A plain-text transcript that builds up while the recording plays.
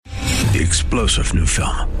The explosive new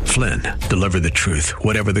film, Flynn, deliver the truth,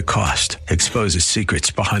 whatever the cost, exposes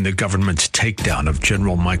secrets behind the government's takedown of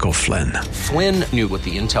General Michael Flynn. Flynn knew what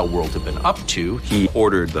the intel world had been up to. He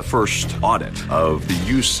ordered the first audit of the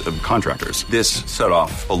use of contractors. This set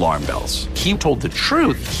off alarm bells. He told the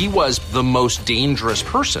truth. He was the most dangerous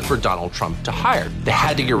person for Donald Trump to hire. They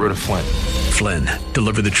had to get rid of Flynn. Flynn,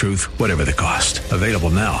 deliver the truth, whatever the cost. Available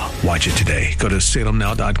now. Watch it today. Go to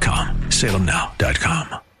salemnow.com.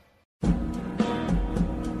 salemnow.com.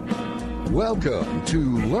 Welcome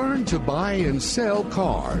to Learn to Buy and Sell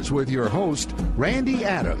Cars with your host, Randy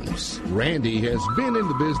Adams. Randy has been in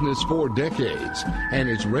the business for decades and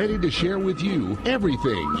is ready to share with you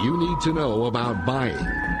everything you need to know about buying,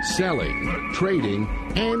 selling, trading,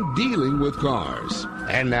 and dealing with cars.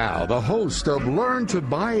 And now, the host of Learn to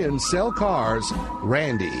Buy and Sell Cars,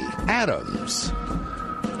 Randy Adams.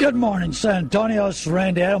 Good morning, San Antonio. This is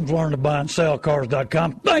Randy Adams,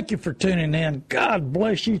 LearnToBuyAndSellCars.com. Thank you for tuning in. God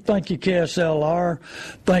bless you. Thank you, KSLR.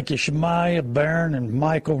 Thank you, Shemaiah, Barron, and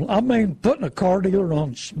Michael. I mean, putting a car dealer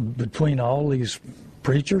on between all these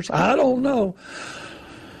preachers, I don't know.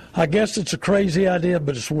 I guess it's a crazy idea,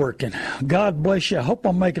 but it's working. God bless you. I hope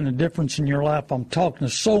I'm making a difference in your life. I'm talking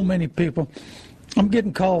to so many people. I'm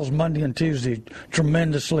getting calls Monday and Tuesday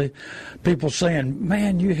tremendously. People saying,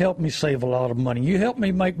 man, you helped me save a lot of money. You helped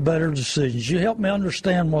me make better decisions. You helped me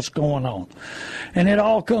understand what's going on. And it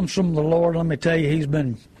all comes from the Lord. Let me tell you, He's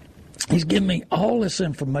giving me all this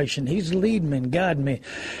information. He's leading me and guiding me.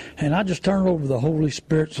 And I just turn it over to the Holy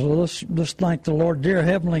Spirit. So let's thank the Lord. Dear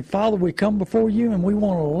Heavenly Father, we come before you and we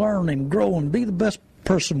want to learn and grow and be the best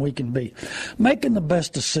person we can be, making the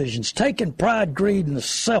best decisions, taking pride, greed, and the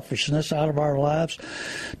selfishness out of our lives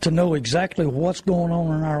to know exactly what's going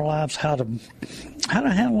on in our lives, how to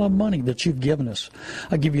handle the money that you've given us.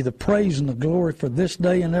 I give you the praise and the glory for this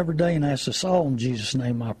day and every day, and I ask this all in Jesus'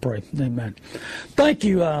 name I pray. Amen. Thank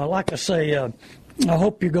you. Like I say, I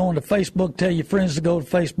hope you're going to Facebook. Tell your friends to go to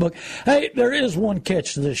Facebook. Hey, there is one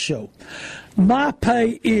catch to this show. My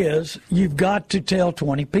pay is you've got to tell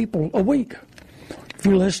 20 people a week. If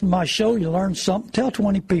you listen to my show, you learn something. Tell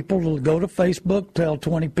 20 people to go to Facebook. Tell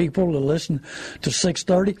 20 people to listen to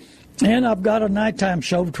 6:30. And I've got a nighttime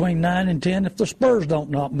show between 9 and 10 if the Spurs don't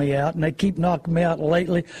knock me out, and they keep knocking me out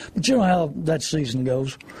lately. But you know how that season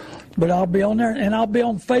goes. But I'll be on there, and I'll be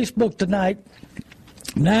on Facebook tonight,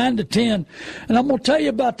 9 to 10. And I'm going to tell you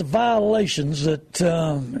about the violations that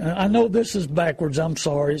I know this is backwards. I'm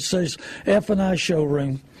sorry. It says F&I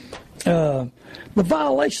showroom. The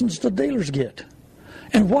violations the dealers get.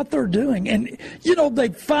 And what they're doing, and you know they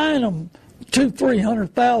fine them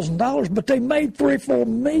 $200,000-$300,000, but they made $3-4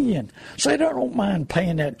 million, so they don't mind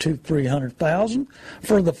paying that $200,000-$300,000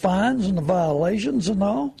 for the fines and the violations and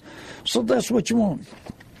all. So that's what you want.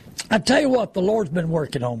 I tell you what, the Lord's been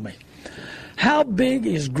working on me. How big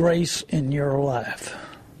is grace in your life?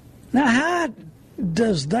 Now, how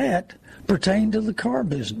does that pertain to the car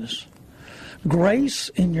business? Grace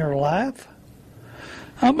in your life?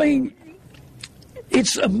 I mean,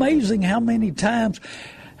 it's amazing how many times,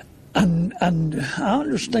 and I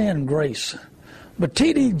understand grace, but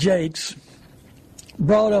T.D. Jakes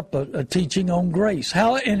brought up a teaching on grace,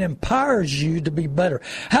 how it empowers you to be better,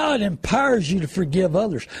 how it empowers you to forgive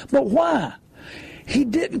others. But why? He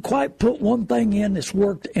didn't quite put one thing in that's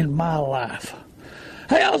worked in my life.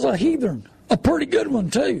 Hey, I was a heathen, a pretty good one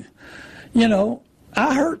too. You know,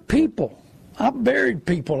 I hurt people. I buried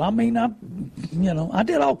people. I mean, I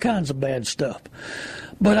did all kinds of bad stuff.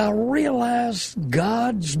 But I realized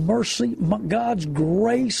God's mercy, God's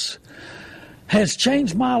grace has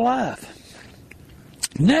changed my life.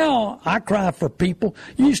 Now I cry for people.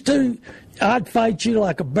 Used to, I'd fight you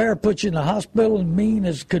like a bear, put you in the hospital, and mean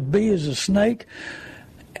as could be as a snake.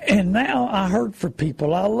 And now I hurt for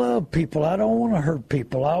people. I love people. I don't want to hurt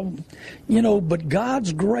people. But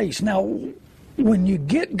God's grace. Now, when you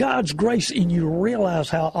get God's grace and you realize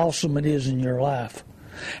how awesome it is in your life,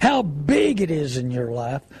 how big it is in your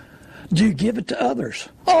life, do you give it to others?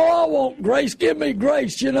 Oh, I want grace. Give me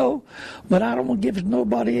grace, But I don't want to give it to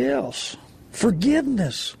nobody else.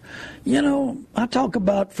 Forgiveness. I talk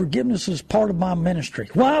about forgiveness as part of my ministry.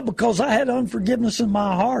 Why? Because I had unforgiveness in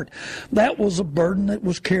my heart. That was a burden that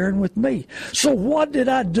was carrying with me. So what did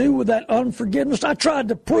I do with that unforgiveness? I tried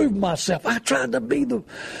to prove myself. I tried to be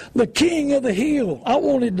the king of the hill. I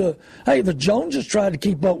wanted to, the Joneses tried to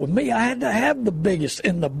keep up with me. I had to have the biggest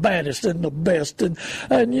and the baddest and the best. And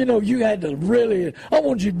you had to really, I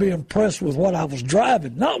wanted you to be impressed with what I was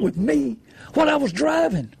driving, not with me, what I was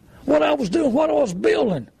driving. What I was doing, what I was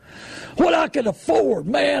building, what I could afford.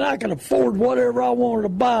 Man, I could afford whatever I wanted to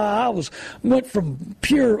buy. Went from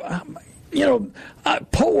pure,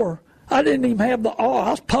 poor. I didn't even have the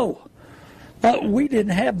I was poor. We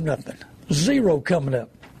didn't have nothing. Zero coming up.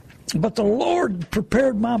 But the Lord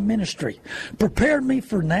prepared my ministry, prepared me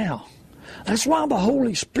for now. That's why the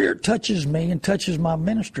Holy Spirit touches me and touches my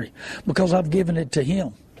ministry, because I've given it to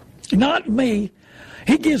Him. Not me.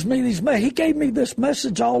 He gives me these. He gave me this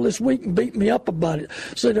message all this week and beat me up about it.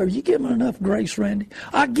 Said, "Are you giving enough grace, Randy?"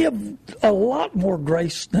 I give a lot more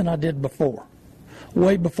grace than I did before,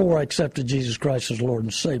 way before I accepted Jesus Christ as Lord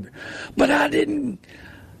and Savior. But I didn't.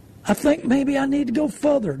 I think maybe I need to go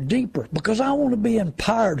further, deeper, because I want to be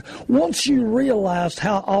empowered. Once you realize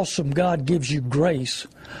how awesome God gives you grace,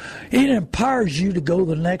 it empowers you to go to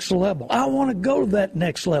the next level. I want to go to that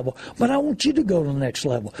next level, but I want you to go to the next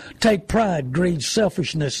level. Take pride, greed,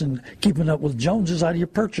 selfishness, and keeping up with Joneses out of your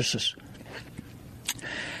purchases.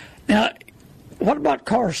 Now, what about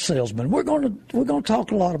car salesmen? We're going to talk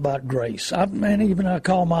a lot about grace. I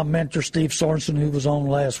call my mentor Steve Sorensen, who was on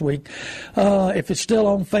last week. If it's still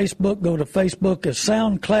on Facebook, go to Facebook as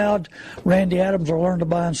SoundCloud, Randy Adams, or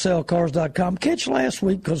LearnToBuyAndSellCars.com. Catch last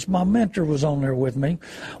week because my mentor was on there with me.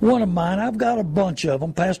 One of mine. I've got a bunch of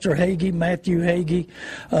them. Pastor Hagee, Matthew Hagee,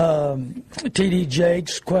 T.D.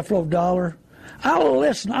 Jakes, Creflo Dollar. I'll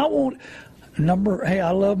listen. I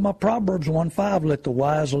love my Proverbs 1:5. Let the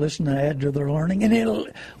wise listen and add to their learning. And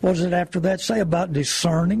what does it after that say about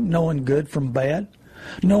discerning, knowing good from bad,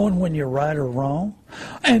 knowing when you're right or wrong?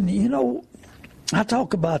 And, I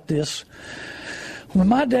talk about this. When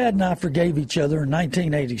my dad and I forgave each other in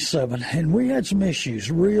 1987, and we had some issues,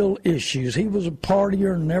 real issues. He was a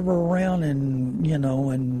partier, never around, and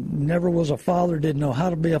never was a father, didn't know how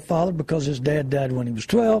to be a father because his dad died when he was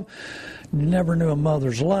 12. Never knew a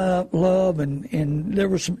mother's love, and there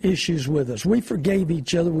were some issues with us. We forgave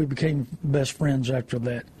each other. We became best friends after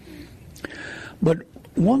that. But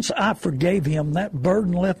once I forgave him, that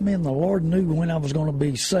burden left me, and the Lord knew when I was going to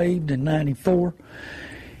be saved in 94.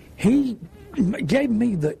 He gave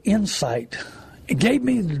me the insight. It gave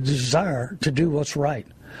me the desire to do what's right.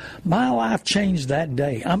 My life changed that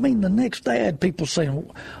day. The next day I had people saying,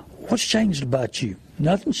 "What's changed about you?"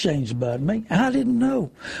 Nothing's changed about me. I didn't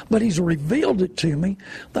know. But He's revealed it to me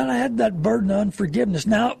that I had that burden of unforgiveness.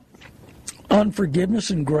 Now, unforgiveness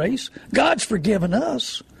and grace, God's forgiven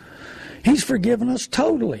us. He's forgiven us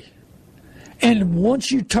totally. And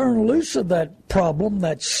once you turn loose of that problem,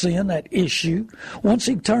 that sin, that issue, once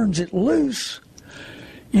He turns it loose,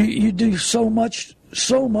 you do so much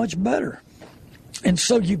better. And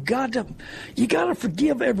so you got to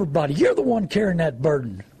forgive everybody. You're the one carrying that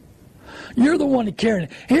burden. You're the one carrying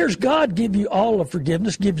it. Here's God give you all the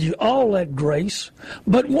forgiveness, give you all that grace.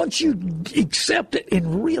 But once you accept it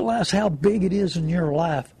and realize how big it is in your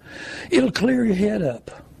life, it'll clear your head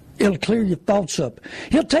up. It'll clear your thoughts up.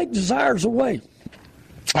 He'll take desires away.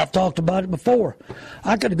 I've talked about it before.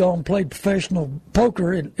 I could have gone and played professional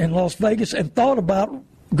poker in Las Vegas and thought about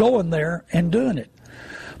going there and doing it.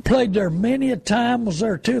 Played there many a time, was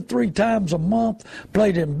there 2 or 3 times a month,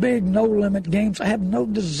 played in big no-limit games. I have no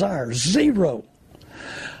desire, zero.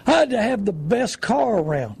 I had to have the best car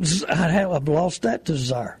around. I've lost that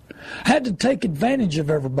desire. Had to take advantage of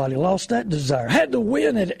everybody, lost that desire. Had to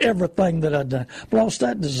win at everything that I'd done, lost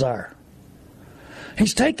that desire.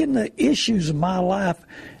 He's taken the issues of my life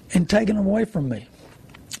and taken them away from me.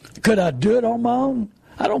 Could I do it on my own?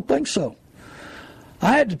 I don't think so.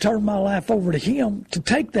 I had to turn my life over to Him to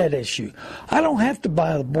take that issue. I don't have to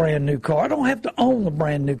buy a brand new car. I don't have to own a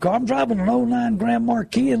brand new car. I'm driving an 09 Grand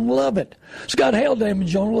Marquis and love it. It's got hail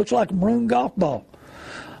damage on it. Looks like a maroon golf ball.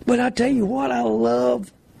 But I tell you what, I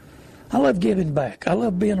love giving back. I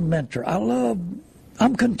love being a mentor.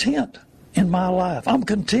 I'm content in my life. I'm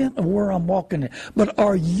content of where I'm walking in. But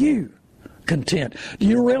are you content? Do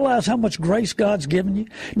you realize how much grace God's given you?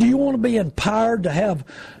 Do you want to be empowered to have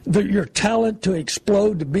your talent to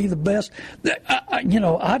explode, to be the best? I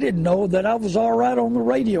didn't know that I was all right on the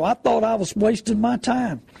radio. I thought I was wasting my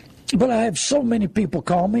time. But I have so many people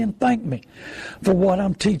call me and thank me for what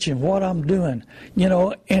I'm teaching, what I'm doing,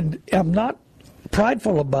 and I'm not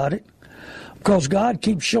prideful about it. Because God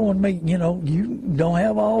keeps showing me, you don't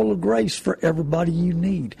have all the grace for everybody you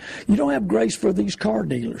need. You don't have grace for these car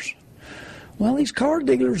dealers. Well, these car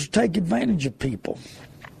dealers take advantage of people.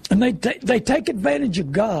 And they take advantage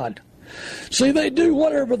of God. See, they do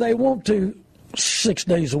whatever they want to 6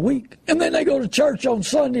 days a week. And then they go to church on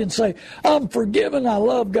Sunday and say, "I'm forgiven, I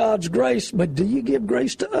love God's grace." But do you give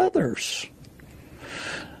grace to others?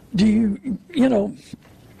 Do you,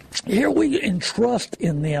 here we entrust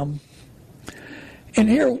in them. And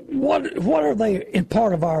here, what are they in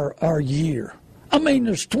part of our year?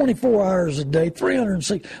 There's 24 hours a day,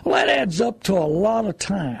 306. Well, that adds up to a lot of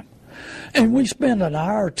time. and we spend an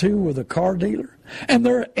hour or two with a car dealer, and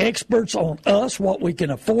they're experts on us, what we can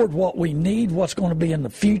afford, what we need, what's going to be in the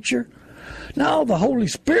future. No, the Holy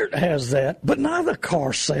Spirit has that, but not the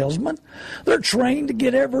car salesman. They're trained to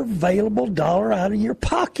get every available dollar out of your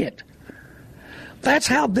pocket. That's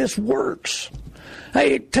how this works.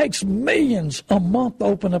 Hey, it takes millions a month to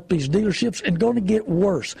open up these dealerships, and going to get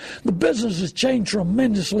worse. The business has changed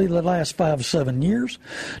tremendously the last 5 or 7 years.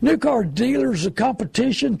 New car dealers, the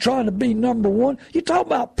competition, trying to be number one. You talk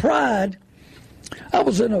about pride. I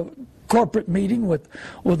was in a corporate meeting with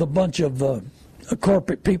a bunch of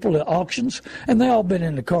corporate people at auctions, and they all been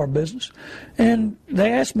in the car business. And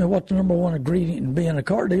they asked me what the number one ingredient in being a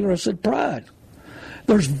car dealer. I said, pride.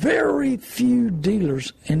 There's very few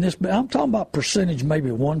dealers in this, I'm talking about percentage, maybe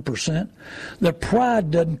 1%, that pride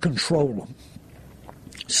doesn't control them.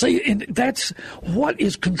 See, and that's what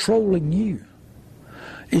is controlling you.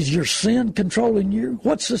 Is your sin controlling you?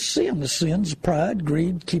 What's the sin? The sin's pride,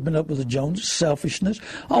 greed, keeping up with the Joneses, selfishness.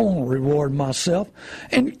 I want to reward myself.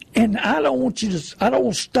 And I don't want I don't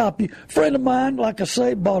want to stop you. A friend of mine, like I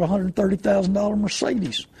say, bought a $130,000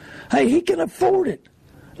 Mercedes. Hey, he can afford it.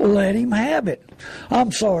 Let him have it. I'm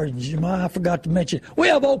sorry, Jim, I forgot to mention. We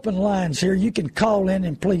have open lines here. You can call in,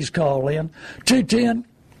 and please call in.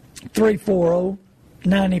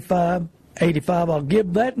 210-340-9585. I'll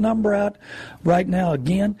give that number out right now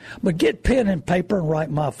again. But get pen and paper and write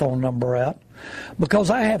my phone number out. Because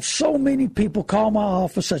I have so many people call my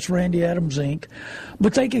office, that's Randy Adams, Inc.,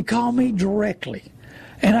 but they can call me directly.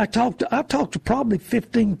 And I talked to probably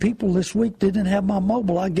 15 people this week that didn't have my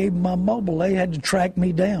mobile. I gave them my mobile. They had to track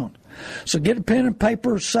me down. So get a pen and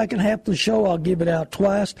paper. Second half of the show, I'll give it out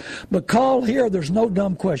twice. But call here. There's no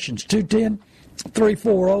dumb questions.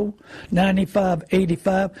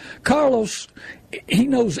 210-340-9585. Carlos, he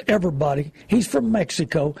knows everybody. He's from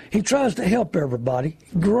Mexico. He tries to help everybody.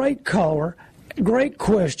 Great caller. Great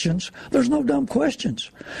questions. There's no dumb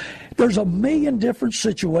questions. There's a million different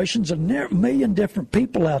situations, a million different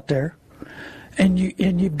people out there, and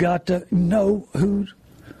you've got to know who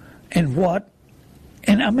and what.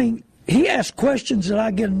 And I mean, he asks questions that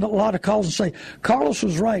I get a lot of calls and say, Carlos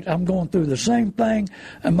was right. I'm going through the same thing.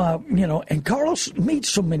 And Carlos meets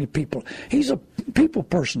so many people. He's a people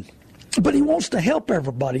person. But he wants to help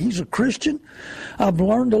everybody. He's a Christian. I've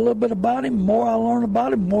learned a little bit about him. The more I learn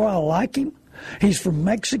about him, the more I like him. He's from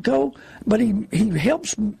Mexico, but he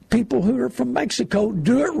helps people who are from Mexico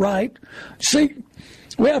do it right. See,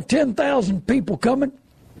 we have 10,000 people coming,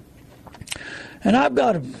 and I've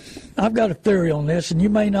got a theory on this, and you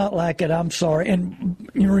may not like it. I'm sorry. And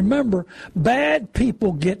you remember, bad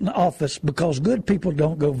people get in office because good people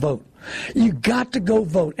don't go vote. You got to go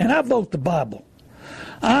vote, and I vote the Bible.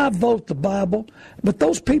 I vote the Bible, but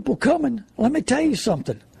those people coming, let me tell you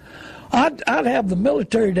something. I'd have the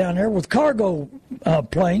military down there with cargo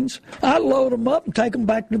planes. I'd load them up and take them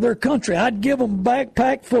back to their country. I'd give them a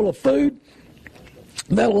backpack full of food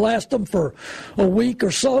that'll last them for a week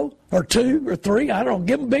or so, or 2 or 3. I don't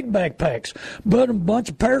give them big backpacks. Put them a bunch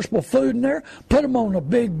of perishable food in there, put them on a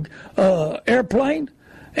big airplane,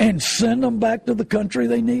 and send them back to the country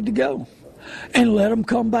they need to go. And let them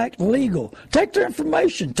come back legal. Take their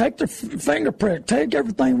information, take their fingerprint, take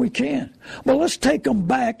everything we can. But let's take them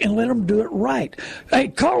back and let them do it right. Hey,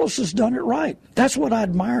 Carlos has done it right. That's what I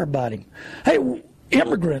admire about him. Hey,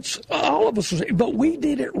 immigrants, all of us, but we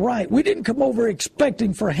did it right. We didn't come over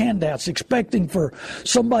expecting for handouts, expecting for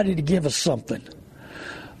somebody to give us something.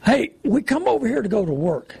 Hey, we come over here to go to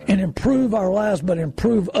work and improve our lives, but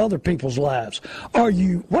improve other people's lives.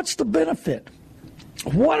 What's the benefit?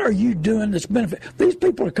 What are you doing that's benefit? These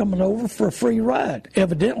people are coming over for a free ride,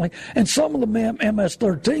 evidently, and some of the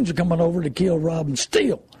MS-13s are coming over to kill, rob, and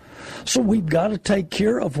steal. So we've got to take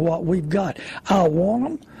care of what we've got. I want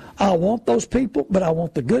them. I want those people, but I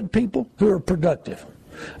want the good people who are productive.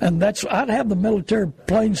 And I'd have the military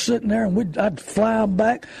planes sitting there, and I'd fly them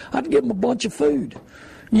back. I'd give them a bunch of food.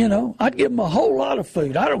 I'd give them a whole lot of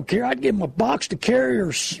food. I don't care. I'd give them a box to carry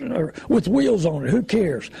or with wheels on it. Who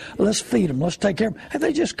cares? Let's feed them. Let's take care of them. And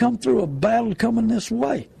they just come through a battle coming this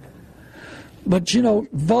way. But,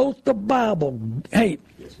 vote the Bible. Hey,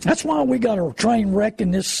 that's why we got a train wreck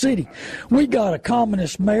in this city. We got a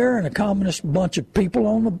communist mayor and a communist bunch of people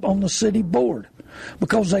on the city board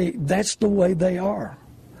because that's the way they are.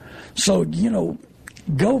 So,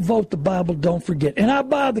 go vote the Bible, don't forget. And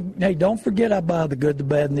don't forget I buy the good, the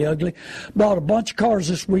bad, and the ugly. Bought a bunch of cars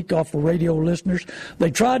this week off of radio listeners. They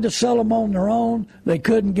tried to sell them on their own. They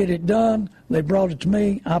couldn't get it done. They brought it to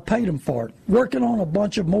me. I paid them for it. Working on a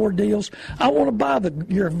bunch of more deals. I want to buy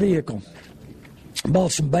your vehicle.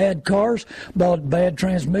 Bought some bad cars, bought bad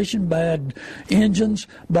transmission, bad engines,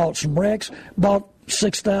 bought some wrecks, bought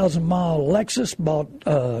 6,000-mile Lexus, bought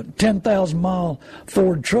 10,000-mile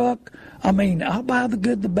Ford truck. I mean, I'll buy the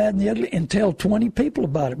good, the bad, and the ugly and tell 20 people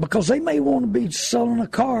about it because they may want to be selling a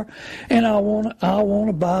car, and I want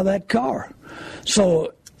to buy that car.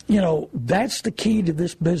 So, that's the key to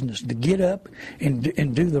this business, to get up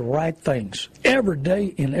and do the right things every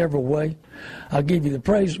day in every way. I'll give you the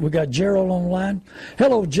praise. We got Gerald on the line.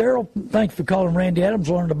 Hello, Gerald. Thanks for calling Randy Adams,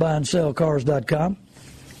 learntobuyandSellCars.com.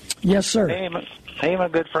 Yes, sir. Hey, my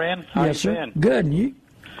good friend. How yes, you sir. been? Good, and you?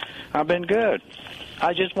 I've been good.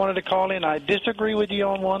 I just wanted to call in. I disagree with you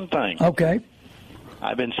on one thing. Okay.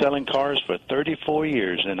 I've been selling cars for 34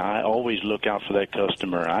 years, and I always look out for that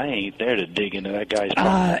customer. I ain't there to dig into that guy's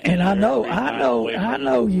pocket. And I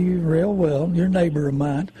know you real well. You're a neighbor of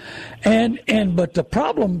mine, but the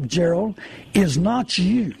problem, Gerald, is not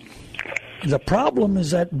you. The problem is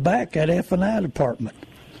that back at F&I department,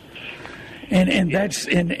 and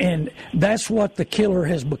that's what the killer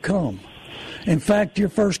has become. In fact, your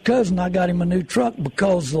first cousin, I got him a new truck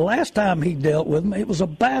because the last time he dealt with him, it was a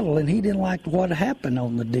battle, and he didn't like what happened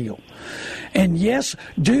on the deal. And yes,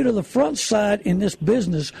 due to the front side in this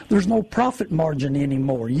business, there's no profit margin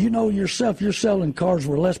anymore. You know yourself, you're selling cars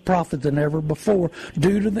with less profit than ever before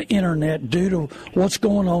due to the internet, due to what's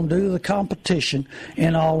going on, due to the competition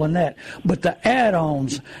and all of that. But the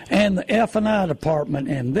add-ons and the F&I department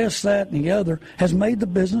and this, that, and the other has made the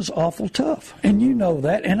business awful tough. And you know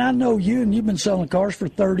that. And I know you, and you've been selling cars for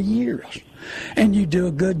 30 years. And you do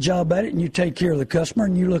a good job at it, and you take care of the customer,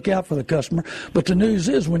 and you look out for the customer. But the news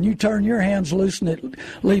is when you turn your hands loose and it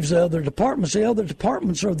leaves the other departments are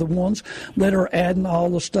the ones that are adding all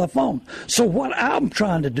the stuff on. So what I'm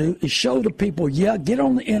trying to do is show the people, get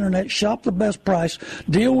on the internet, shop the best price,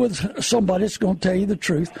 deal with somebody that's going to tell you the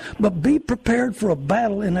truth, but be prepared for a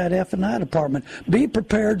battle in that F&I department. Be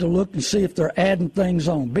prepared to look and see if they're adding things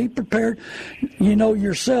on. Be prepared,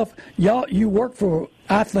 yourself, you work for,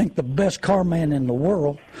 I think, the best car man in the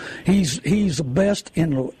world. He's the best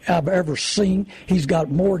I've ever seen. He's got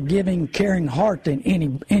more giving, caring heart than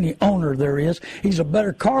any owner there is. He's a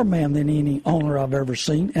better car man than any owner I've ever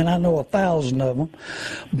seen, and I know 1,000 of them.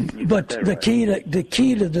 But the key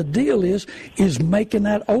to the deal is making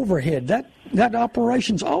that overhead. That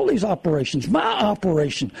operations, all these operations, my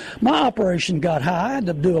operation got high. I had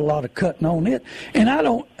to do a lot of cutting on it,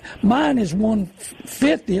 and mine is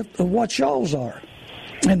 1/50th of what y'all's are.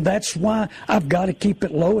 And that's why I've got to keep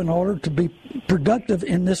it low in order to be productive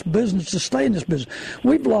in this business, to stay in this business.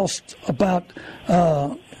 We've lost about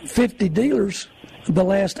 50 dealers the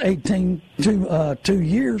last 2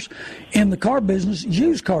 years in the car business,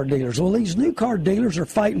 used car dealers. Well, these new car dealers are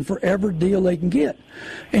fighting for every deal they can get.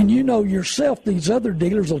 And you know yourself, these other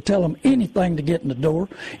dealers will tell them anything to get in the door,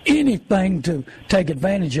 anything to take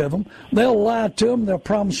advantage of them. They'll lie to them. They'll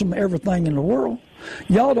promise them everything in the world.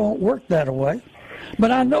 Y'all don't work that way.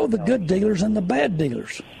 But I know the good dealers and the bad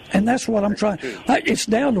dealers, and that's what I'm trying. It's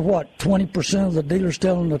down to, 20% of the dealers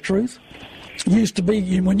telling the truth? Used to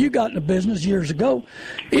be, when you got in the business years ago,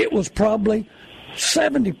 it was probably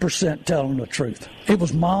 70% telling the truth. It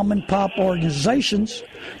was mom and pop organizations.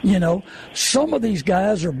 Some of these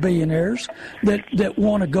guys are billionaires that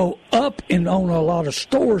want to go up and own a lot of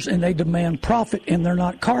stores, and they demand profit, and they're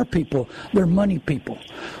not car people. They're money people.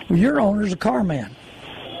 Well, your owner's a car man.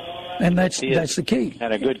 And that's the key.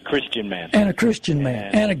 And a good Christian man. And a Christian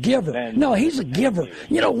man. And a giver. No, he's a giver.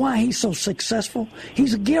 You know why he's so successful?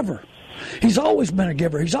 He's a giver. He's always been a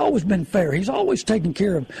giver. He's always been fair. He's always taken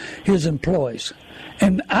care of his employees.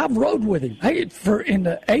 And I've rode with him. In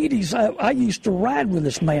the 80s, I used to ride with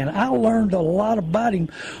this man. I learned a lot about him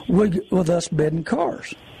with us bidding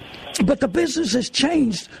cars. But the business has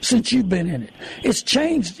changed since you've been in it. It's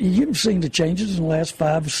changed. You've seen the changes in the last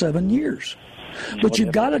 5 or 7 years. But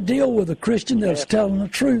you've got to deal with a Christian that's telling the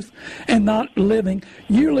truth and not living.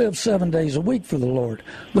 You live 7 days a week for the Lord.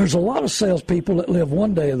 There's a lot of salespeople that live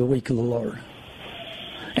 1 day of the week of the Lord.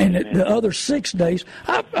 And the other 6 days,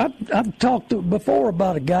 I've talked before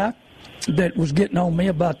about a guy that was getting on me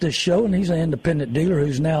about this show, and he's an independent dealer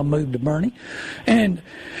who's now moved to Bernie. And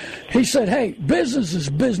he said, hey, business is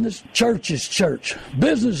business, church is church.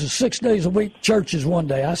 Business is 6 days a week, church is 1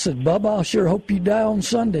 day. I said, Bubba, I sure hope you die on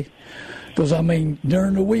Sunday. Because,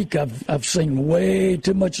 during the week, I've seen way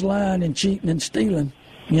too much lying and cheating and stealing,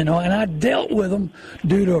 and I dealt with them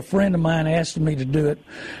due to a friend of mine asking me to do it.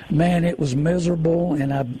 Man, it was miserable,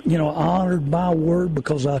 and I honored my word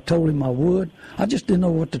because I told him I would. I just didn't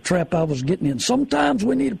know what the trap I was getting in. Sometimes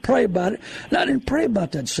we need to pray about it, and I didn't pray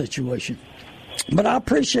about that situation. But I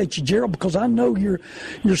appreciate you, Gerald, because I know your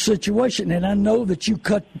situation, and I know that you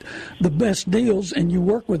cut the best deals, and you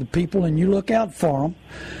work with the people, and you look out for them.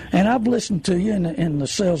 And I've listened to you in the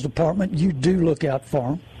sales department. You do look out for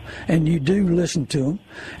them, and you do listen to them,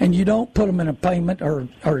 and you don't put them in a payment or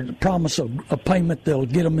promise a payment that'll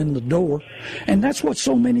get them in the door. And that's what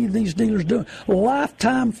so many of these dealers do.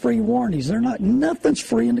 Lifetime free warranties. Nothing's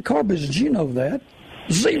free in the car business. You know that.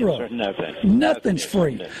 Zero. Nothing's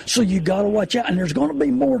free. So you got to watch out. And there's going to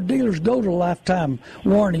be more dealers go to lifetime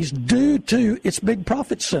warranties due to its big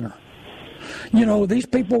profit center. You know, these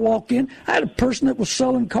people walk in. I had a person that was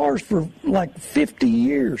selling cars for like 50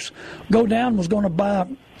 years go down and was going to buy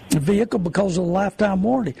a vehicle because of the lifetime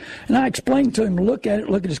warranty. And I explained to him, look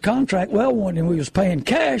at his contract. Well, when he was paying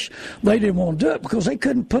cash, they didn't want to do it because they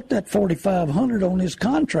couldn't put that $4,500 on his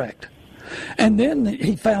contract. And then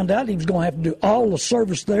he found out he was going to have to do all the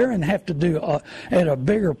service there and have to do at a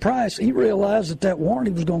bigger price. He realized that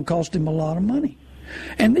warranty was going to cost him a lot of money.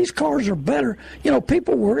 And these cars are better. You know,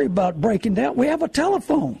 people worry about breaking down. We have a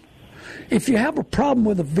telephone. If you have a problem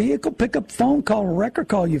with a vehicle, pick up the phone, call a wrecker,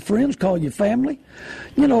 call your friends, call your family.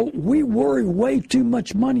 You know, we worry way too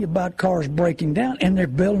much money about cars breaking down, and they're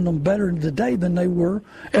building them better today than they were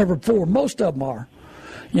ever before. Most of them are.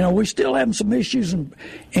 You know, we still having some issues, and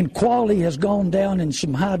quality has gone down in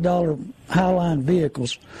some high-dollar, high-line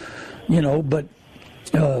vehicles, you know, but,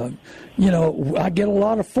 you know, I get a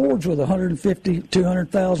lot of Fords with 150,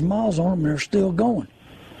 200,000 miles on them, and they're still going.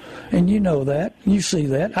 And you know that. You see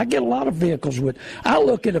that. I get a lot of vehicles I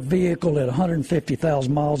look at a vehicle at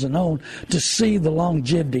 150,000 miles and on to see the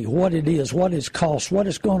longevity, what it is, what it's cost, what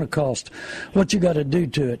it's going to cost, what you got to do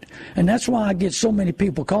to it. And that's why I get so many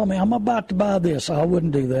people call me, I'm about to buy this. I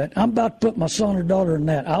wouldn't do that. I'm about to put my son or daughter in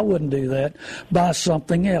that. I wouldn't do that. Buy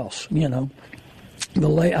something else, you know.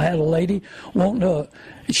 I had a lady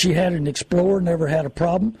she had an Explorer, never had a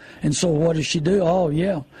problem, and so what does she do? Oh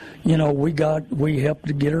yeah, you know, we helped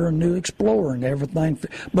to get her a new Explorer and everything.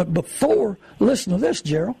 But before, listen to this,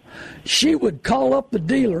 Gerald, she would call up the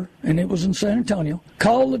dealer, and it was in San Antonio.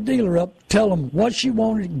 Call the dealer up, tell them what she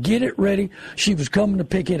wanted, get it ready. She was coming to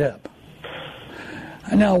pick it up.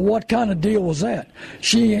 Now, what kind of deal was that?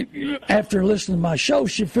 She, after listening to my show,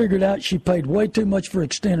 she figured out she paid way too much for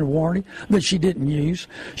extended warranty that she didn't use.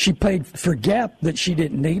 She paid for gap that she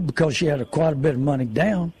didn't need because she had quite a bit of money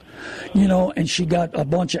down, you know, and she got a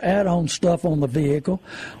bunch of add-on stuff on the vehicle.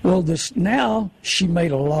 Well, now she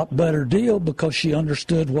made a lot better deal because she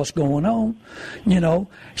understood what's going on. You know,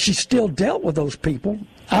 she still dealt with those people.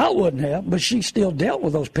 I wouldn't have, but she still dealt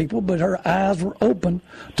with those people, but her eyes were open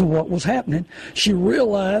to what was happening. She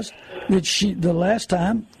realized that the last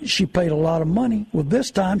time she paid a lot of money. Well, this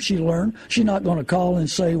time she learned she's not going to call and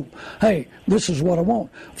say, hey, this is what I want.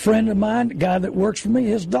 A friend of mine, a guy that works for me,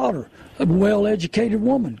 his daughter, a well-educated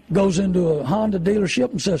woman, goes into a Honda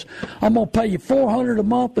dealership and says, I'm going to pay you $400 a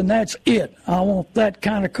month, and that's it. I want that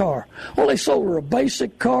kind of car. Well, they sold her a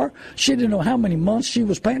basic car. She didn't know how many months she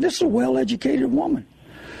was paying. This is a well-educated woman.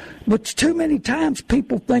 But too many times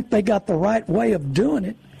people think they got the right way of doing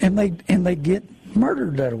it, and they get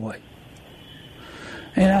murdered that way.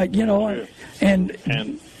 And I'm going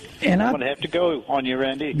to have to go on you,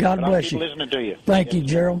 Randy. God bless you. Listening to you. Thank you,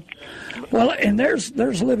 Gerald. Well, and there's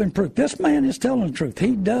living proof. This man is telling the truth.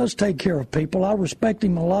 He does take care of people. I respect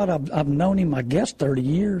him a lot. I've known him, I guess, 30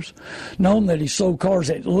 years. Known that he sold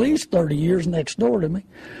cars at least 30 years next door to me,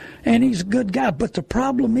 and he's a good guy. But the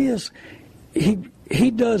problem is, he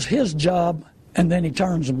does his job, and then he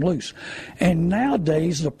turns them loose. And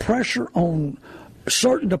nowadays, the pressure on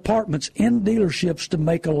certain departments in dealerships to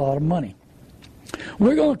make a lot of money.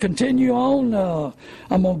 We're going to continue on.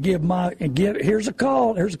 I'm going to here's a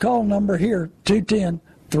call. Here's a call number here,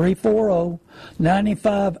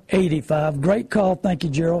 210-340-9585. Great call. Thank you,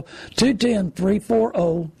 Gerald.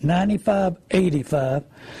 210-340-9585.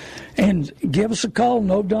 And give us a call,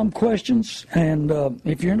 no dumb questions. And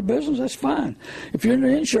if you're in the business, that's fine. If you're in the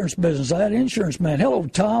insurance business, I had an insurance man. Hello,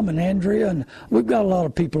 Tom and Andrea, and we've got a lot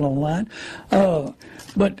of people online.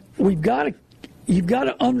 But you've got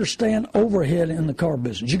to understand overhead in the car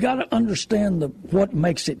business. You've got to understand what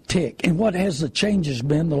makes it tick and what has the changes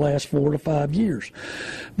been the last 4 to 5 years.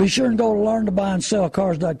 Be sure and go to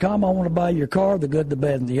learntobuyandSellCars.com. I want to buy your car, the good, the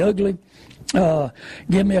bad, and the ugly.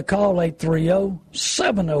 Give me a call,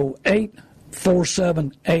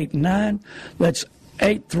 830-708-4789. That's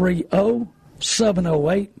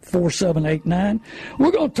 830-708-4789.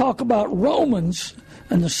 We're going to talk about Romans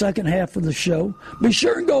in the second half of the show. Be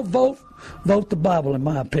sure and go vote the Bible, in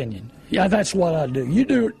my opinion. Yeah, that's what I do. You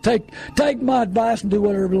do take my advice and do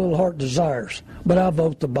whatever your little heart desires. But I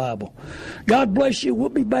vote the Bible. God bless you. We'll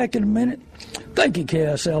be back in a minute. Thank you,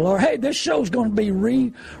 KSLR. Hey, this show's going to be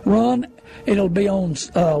rerun. It'll be on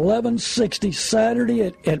 1160 Saturday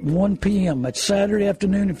at 1 p.m. That's Saturday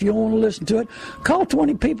afternoon. If you want to listen to it, call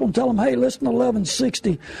 20 people and tell them, hey, listen to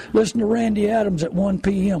 1160. Listen to Randy Adams at 1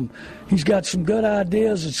 p.m. He's got some good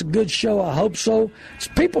ideas. It's a good show. I hope so.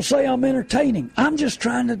 People say I'm entertaining. I'm just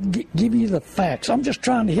trying to give you the facts. I'm just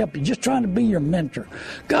trying to help you, just trying to be your mentor.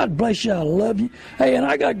 God bless you. I love you. Hey, and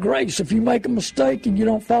I got grace. If you make a mistake and you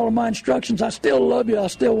don't follow my instructions, I still love you. I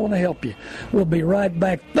still want to help you. We'll be right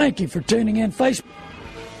back. Thank you for tuning in. Facebook.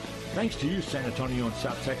 Thanks to you, San Antonio and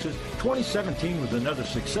South Texas, 2017 was another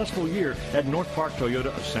successful year at North Park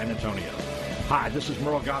Toyota of San Antonio. Hi, this is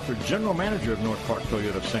Merle Gothard, General Manager of North Park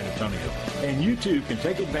Toyota of San Antonio, and you too can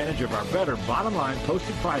take advantage of our better bottom line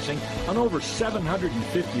posted pricing on over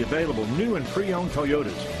 750 available new and pre-owned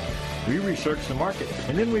Toyotas. We research the market,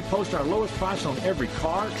 and then we post our lowest price on every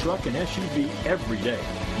car, truck, and SUV every day.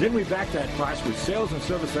 Then we back that price with sales and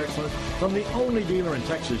service excellence from the only dealer in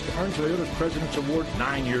Texas to earn Toyota's President's Award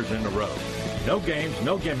 9 years in a row. No games,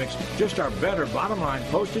 no gimmicks, just our better bottom line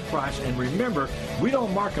posted price. And remember, we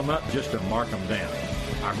don't mark them up just to mark them down.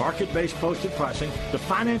 Our market-based posted pricing, the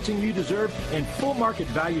financing you deserve, and full market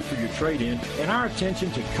value for your trade-in, and our attention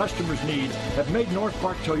to customers' needs have made North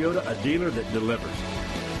Park Toyota a dealer that delivers.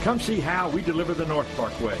 Come see how we deliver the North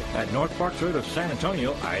Park way at North Park Toyota of San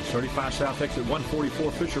Antonio, I-35 South exit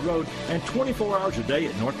 144 Fisher Road, and 24 hours a day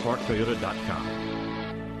at northparktoyota.com.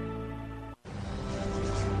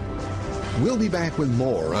 We'll be back with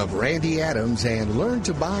more of Randy Adams and Learn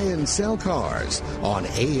to Buy and Sell Cars on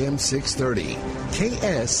AM 630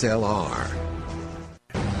 KSLR.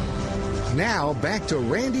 Now back to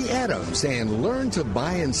Randy Adams and Learn to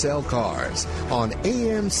Buy and Sell Cars on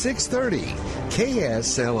AM 630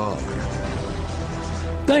 KSLR.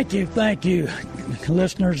 Thank you.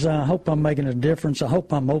 Listeners, I hope I'm making a difference. I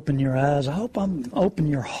hope I'm opening your eyes. I hope I'm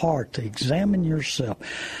opening your heart to examine yourself.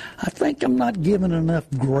 I think I'm not giving enough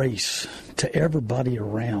grace to everybody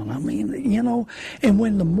around. I mean, and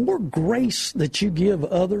when the more grace that you give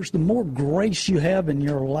others, the more grace you have in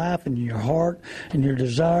your life and your heart and your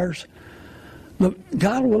desires,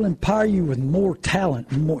 God will empower you with more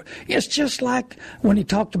talent. More. It's just like when he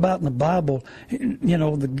talked about in the Bible,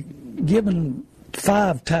 the giving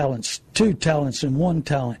 5 talents, 2 talents, and 1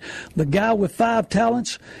 talent. The guy with 5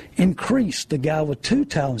 talents increased. The guy with 2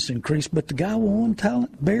 talents increased, but the guy with 1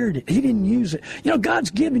 talent buried it. He didn't use it. God's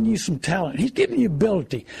giving you some talent. He's giving you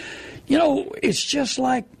ability. It's just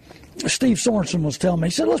like Steve Sorensen was telling me.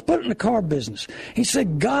 He said, let's put it in the car business. He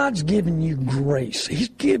said, God's giving you grace. He's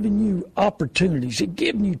giving you opportunities. He's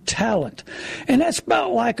giving you talent. And that's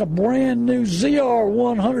about like a brand new ZR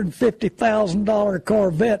 $150,000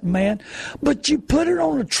 Corvette, man. But you put it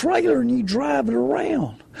on a trailer and you drive it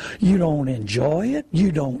around. You don't enjoy it.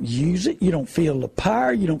 You don't use it. You don't feel the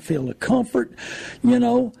power. You don't feel the comfort.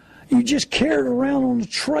 You just carry it around on the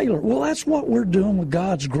trailer. Well, that's what we're doing with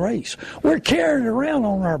God's grace. We're carrying it around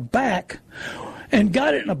on our back and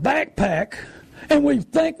got it in a backpack, and we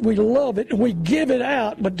think we love it, and we give it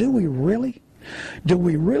out, but do we really? Do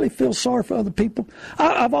we really feel sorry for other people?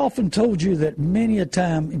 I've often told you that many a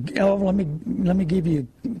time. Let me give you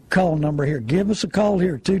a call number here. Give us a call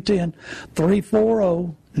here,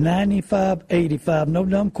 210-340-9585. No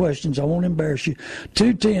dumb questions. I won't embarrass you.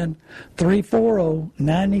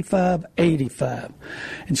 210-340-9585.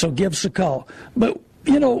 And so give us a call. But,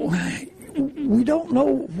 we don't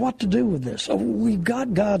know what to do with this. We've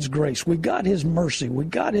got God's grace. We've got His mercy. We've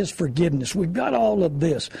got His forgiveness. We've got all of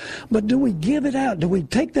this. But do we give it out? Do we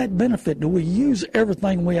take that benefit? Do we use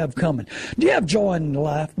everything we have coming? Do you have joy in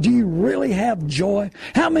life? Do you really have joy?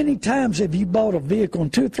 How many times have you bought a vehicle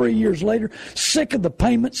and 2 or 3 years later, sick of the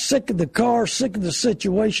payment, sick of the car, sick of the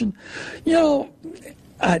situation?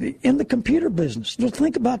 In the computer business, just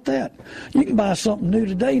think about that. You can buy something new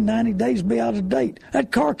today, 90 days be out of date.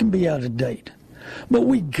 That car can be out of date. But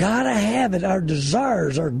we got to have it. Our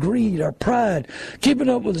desires, our greed, our pride, keeping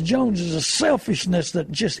up with the Joneses, a selfishness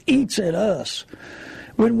that just eats at us.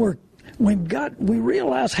 When we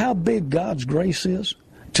realize how big God's grace is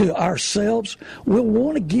to ourselves, we'll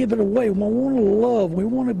want to give it away. We'll want to love. We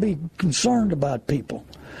want to be concerned about people.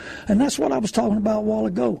 And that's what I was talking about a while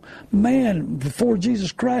ago. Man, before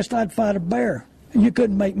Jesus Christ, I'd fight a bear. You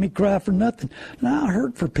couldn't make me cry for nothing. Now I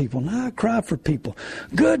hurt for people. Now I cry for people.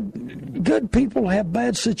 Good people have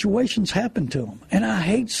bad situations happen to them. And I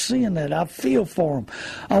hate seeing that. I feel for them.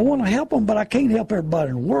 I want to help them, but I can't help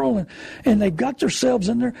everybody in the world. And they've got themselves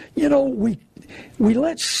in there. We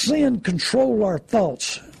let sin control our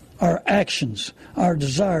thoughts, our actions, our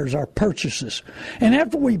desires, our purchases. And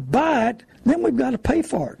after we buy it, then we've got to pay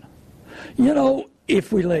for it.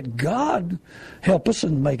 if we let God help us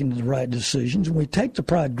in making the right decisions, and we take the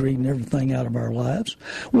pride, greed, and everything out of our lives,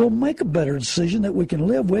 we'll make a better decision that we can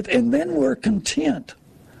live with, and then we're content.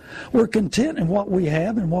 We're content in what we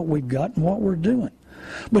have and what we've got and what we're doing.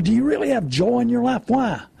 But do you really have joy in your life?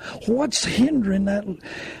 Why? What's hindering that?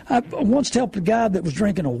 I once helped a guy that was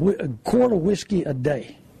drinking a quart of whiskey a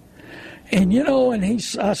day. And,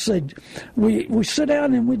 I said, we sit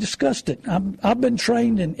down and we discussed it. I've been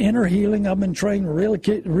trained in inner healing. I've been trained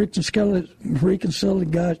in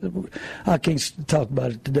reconciliation. God. I can't talk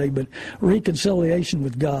about it today, but reconciliation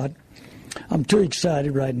with God. I'm too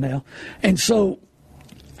excited right now. And so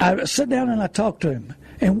I sat down and I talked to him.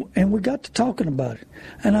 And we got to talking about it.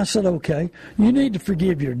 And I said, okay, you need to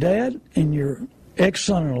forgive your dad and your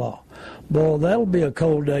ex-son-in-law. Boy, that'll be a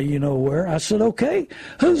cold day you know where. I said, okay,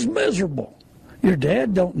 who's miserable? Your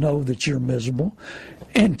dad don't know that you're miserable.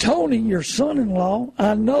 And Tony, your son-in-law,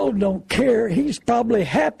 I know don't care. He's probably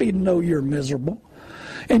happy to know you're miserable.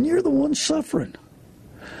 And you're the one suffering.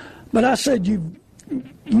 But I said, you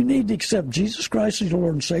need to accept Jesus Christ as your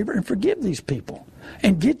Lord and Savior and forgive these people.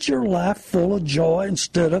 And get your life full of joy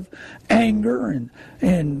instead of anger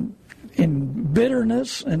and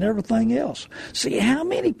bitterness and everything else. See, how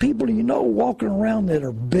many people do you know walking around that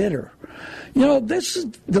are bitter?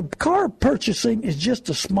 The car purchasing is just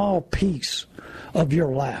a small piece of your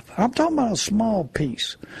life. I'm talking about a small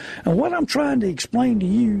piece. And what I'm trying to explain to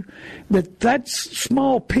you, that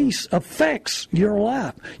small piece affects your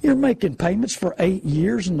life. You're making payments for 8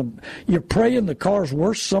 years, and you're praying the car's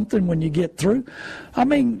worth something when you get through. I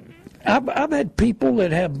mean, I've had people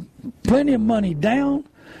that have plenty of money down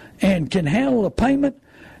and can handle a payment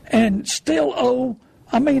and still owe.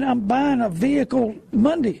 I'm buying a vehicle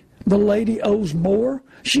Monday. The lady owes more.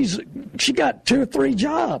 She got 2 or 3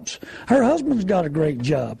 jobs. Her husband's got a great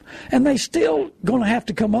job, and they still going to have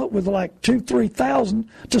to come up with like $2,000-3,000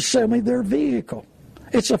 to sell me their vehicle.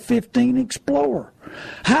 It's a 15 Explorer.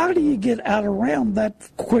 How do you get out around that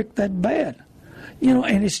quick, that bad?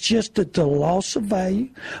 And it's just that the loss of value,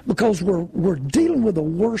 because we're dealing with the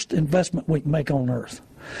worst investment we can make on earth.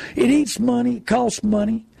 It eats money, it costs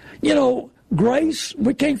money. Grace,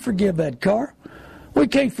 we can't forgive that car. We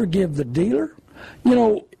can't forgive the dealer.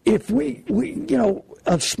 If we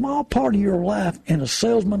a small part of your life, and a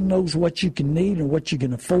salesman knows what you can need and what you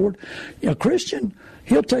can afford. A Christian,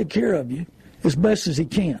 he'll take care of you as best as he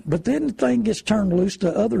can. But then the thing gets turned loose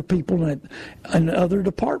to other people in other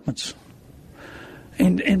departments.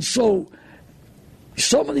 And so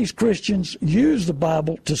some of these Christians use the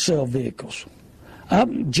Bible to sell vehicles.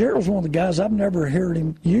 Gerald's one of the guys, I've never heard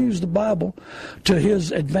him use the Bible to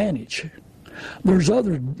his advantage. There's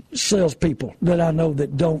other salespeople that I know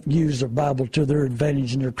that don't use the Bible to their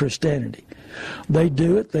advantage in their Christianity. They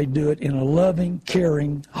do it in a loving,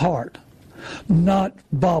 caring heart, not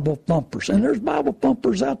Bible thumpers. And there's Bible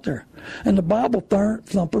thumpers out there. And the Bible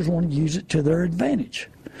thumpers want to use it to their advantage.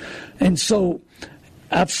 And so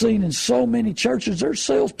I've seen in so many churches, there's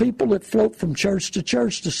salespeople that float from church to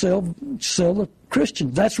church to sell the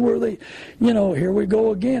Christians. That's where they, here we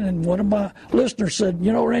go again. And one of my listeners said,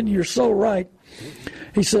 Randy, you're so right.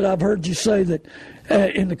 He said, I've heard you say that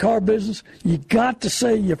in the car business, you got to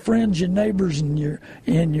say your friends, your neighbors, and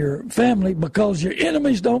your family, because your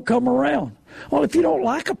enemies don't come around. Well, if you don't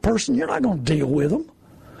like a person, you're not going to deal with them.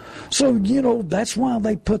 So, that's why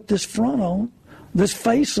they put this front on, this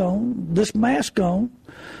face on, this mask on,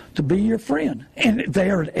 to be your friend. And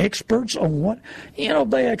they are experts on what,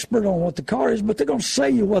 they're expert on what the car is, but they're going to say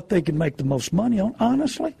you what they can make the most money on,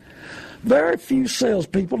 honestly. Very few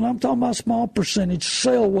salespeople, and I'm talking about a small percentage,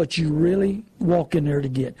 sell what you really walk in there to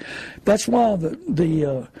get. That's why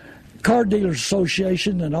the Car Dealers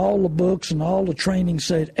Association and all the books and all the training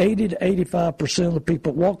said 80 to 85% of the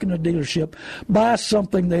people walk in a dealership buy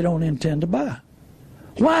something they don't intend to buy.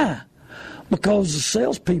 Why? Because the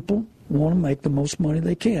salespeople want to make the most money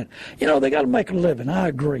they can. They got to make a living, I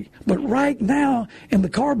agree. But right now, in the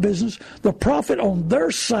car business, the profit on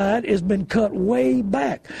their side has been cut way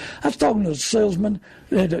back. I was talking to a salesman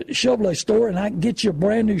at a Chevrolet store, and I can get you a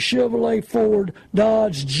brand new Chevrolet, Ford,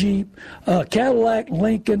 Dodge, Jeep, Cadillac,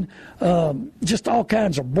 Lincoln, just all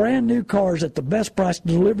kinds of brand new cars at the best price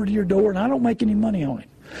delivered to your door, and I don't make any money on it.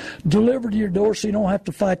 Delivered to your door so you don't have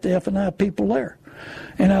to fight the F&I people there.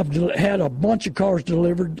 And I've had a bunch of cars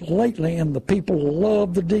delivered lately, and the people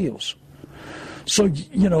love the deals. So,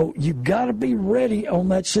 you've got to be ready on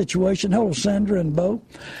that situation. Hello, Sandra and Bo.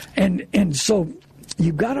 And so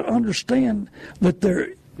you've got to understand that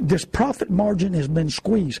this profit margin has been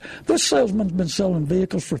squeezed. This salesman's been selling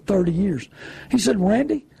vehicles for 30 years. He said,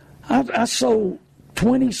 Randy, I sold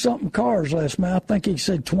 20-something cars last month. I think he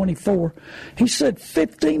said 24. He said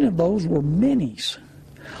 15 of those were minis.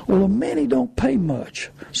 Well, a mini don't pay much.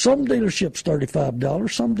 Some dealerships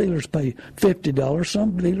 $35, some dealers pay $50,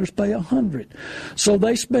 some dealers pay $100. So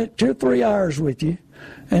they spent 2 or 3 hours with you,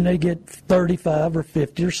 and they get $35 or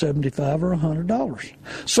 $50 or $75 or $100.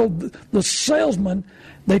 So the salesman,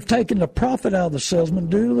 they've taken the profit out of the salesman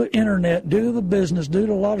due to the internet, due to the business, due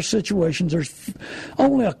to a lot of situations. There's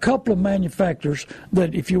only a couple of manufacturers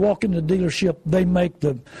that if you walk in the dealership, they make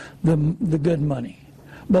the good money.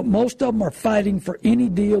 But most of them are fighting for any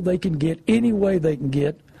deal they can get, any way they can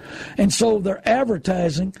get. And so they're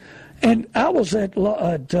advertising. And I was at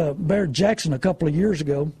Barrett Jackson a couple of years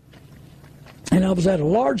ago, and I was at a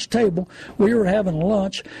large table. We were having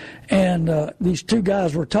lunch, and these 2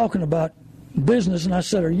 guys were talking about business, and I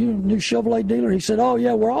said, "Are you a new Chevrolet dealer?" He said, "Oh,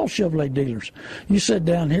 yeah, we're all Chevrolet dealers." You sit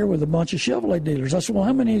down here with a bunch of Chevrolet dealers. I said, "Well,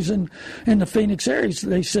 how many is in the Phoenix area?"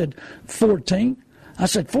 They said, 14. I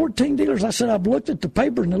said, 14 dealers? I said, "I've looked at the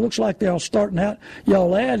paper, and it looks like they're all starting out.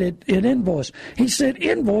 Y'all add it invoice." He said,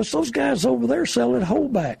 "Invoice? Those guys over there sell it whole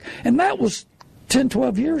back." And that was 10,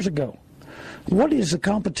 12 years ago. What is the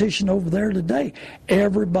competition over there today?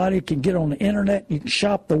 Everybody can get on the internet. You can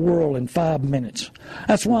shop the world in 5 minutes.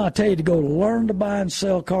 That's why I tell you to go to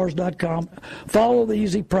learntobuyandsellcars.com. Follow the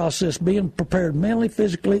easy process, being prepared mentally,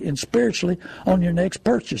 physically, and spiritually on your next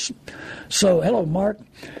purchase. So, hello, Mark.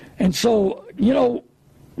 And so, you know,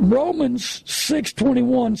 Romans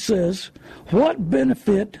 6:21 says, "What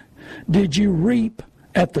benefit did you reap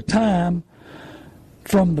at the time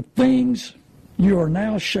from the things you are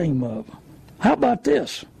now ashamed of?" How about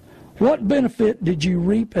this? What benefit did you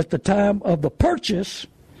reap at the time of the purchase,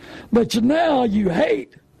 but now you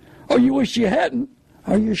hate, or you wish you hadn't,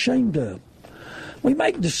 or you're ashamed of? We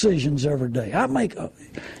make decisions every day.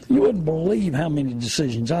 You wouldn't believe how many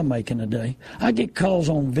decisions I make in a day. I get calls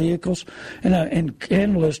on vehicles and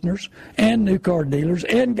listeners and new car dealers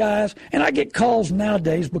and guys, and I get calls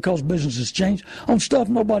nowadays because business has changed on stuff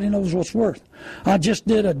nobody knows what's worth. I just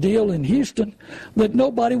did a deal in Houston that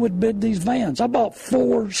nobody would bid these vans. I bought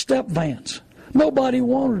 4 step vans. Nobody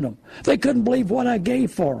wanted them. They couldn't believe what I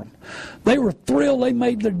gave for them. They were thrilled. They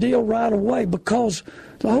made their deal right away because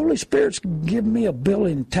the Holy Spirit's given me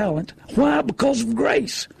ability and talent. Why? Because of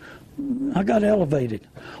grace. I got elevated.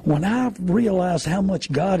 When I realized how much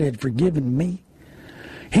God had forgiven me,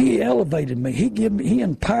 He elevated me. He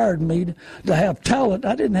empowered me to have talent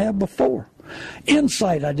I didn't have before.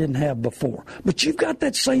 Insight I didn't have before. But you've got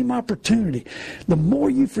that same opportunity. The more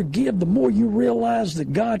you forgive, the more you realize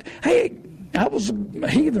that God, hey, I was a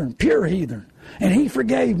heathen, pure heathen, and He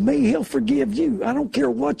forgave me. He'll forgive you. I don't care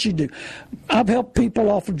what you do. I've helped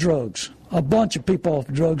people off of drugs, a bunch of people off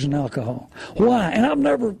of drugs and alcohol. Why? And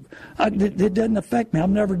it doesn't affect me. I've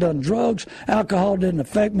never done drugs. Alcohol didn't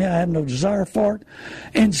affect me. I have no desire for it.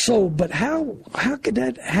 And so, but how could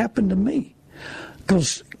that happen to me?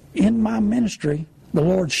 Because in my ministry, the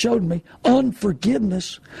Lord showed me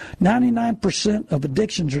unforgiveness. 99% of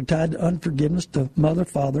addictions are tied to unforgiveness to mother,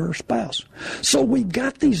 father, or spouse. So we've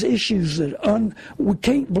got these issues that we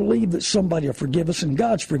can't believe that somebody will forgive us, and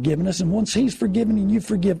God's forgiven us. And once He's forgiven you, you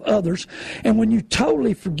forgive others. And when you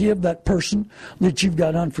totally forgive that person that you've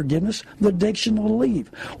got unforgiveness, the addiction will leave.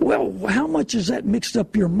 Well, how much is that mixed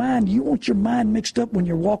up your mind? Do you want your mind mixed up when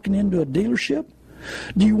you're walking into a dealership?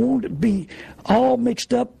 Do you want to be all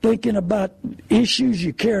mixed up thinking about issues?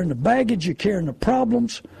 You're carrying the baggage, you're carrying the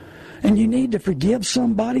problems, and you need to forgive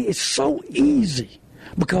somebody? It's so easy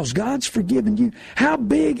because God's forgiven you. How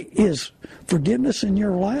big is forgiveness in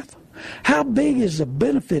your life? How big is the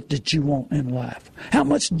benefit that you want in life? How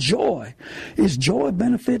much joy? Is joy a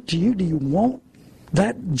benefit to you? Do you want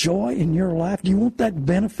that joy in your life? Do you want that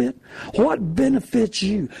benefit? What benefits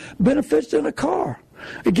you? Benefits in a car.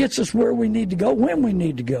 It gets us where we need to go, when we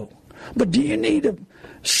need to go. But do you need a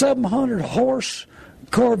 700-horse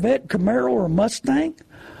Corvette, Camaro, or Mustang?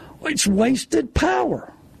 It's wasted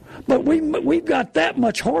power. But we've got that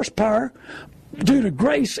much horsepower due to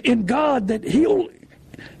grace in God that He'll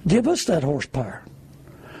give us that horsepower.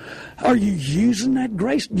 Are you using that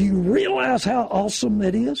grace? Do you realize how awesome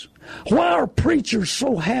that is? Why are preachers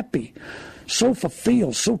so happy, so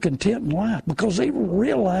fulfilled, so content in life? Because they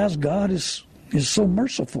realize God is so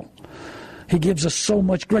merciful. He gives us so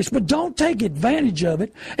much grace. But don't take advantage of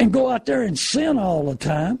it and go out there and sin all the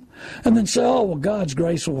time and then say, oh, well, God's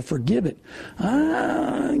grace will forgive it.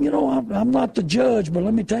 I'm not the judge, but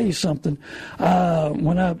let me tell you something.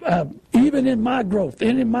 Even in my growth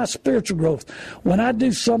and in my spiritual growth, when I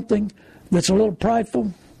do something that's a little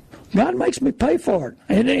prideful, God makes me pay for it.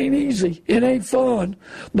 It ain't easy. It ain't fun.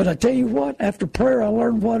 But I tell you what, after prayer, I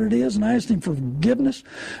learned what it is, and I asked him for forgiveness.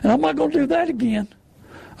 And I'm not going to do that again.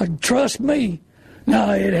 Trust me.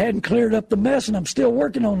 Now, it hadn't cleared up the mess, and I'm still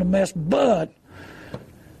working on the mess. But,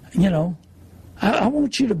 you know, I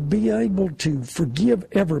want you to be able to forgive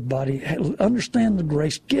everybody, understand the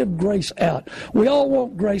grace, give grace out. We all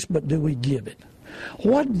want grace, but do we give it?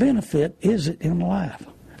 What benefit is it in life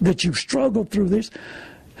that you've struggled through this?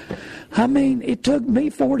 I mean, it took me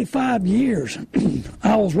 45 years.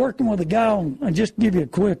 I was working with a guy on, I'll just give you a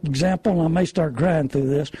quick example, and I may start crying through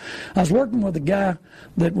this. I was working with a guy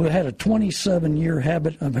that had a 27-year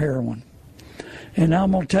habit of heroin. And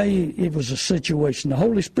I'm going to tell you, it was a situation. The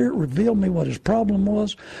Holy Spirit revealed me what his problem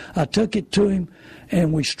was. I took it to him,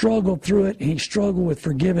 and we struggled through it. He struggled with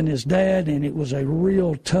forgiving his dad, and it was a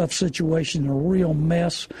real tough situation, a real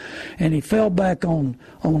mess. And he fell back on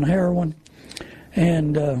heroin.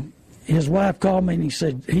 And his wife called me, and he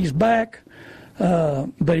said, he's back,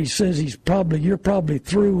 but he says you're probably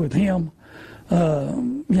through with him.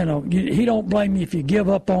 He don't blame you if you give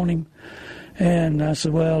up on him. And I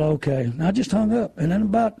said, well, okay. And I just hung up. And then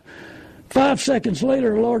about 5 seconds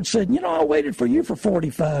later, the Lord said, I waited for you for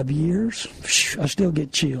 45 years. I still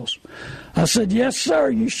get chills. I said, yes, sir,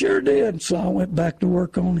 you sure did. So I went back to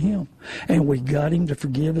work on him. And we got him to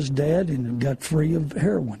forgive his dad and got free of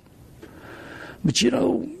heroin. But,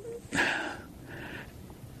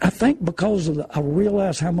 I think because I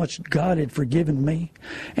realized how much God had forgiven me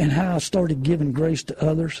and how I started giving grace to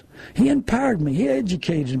others, he empowered me, he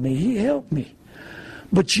educated me, he helped me.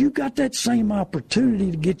 But you got that same opportunity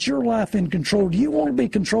to get your life in control. Do you want to be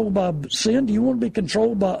controlled by sin? Do you want to be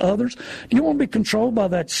controlled by others? Do you want to be controlled by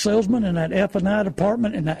that salesman in that F&I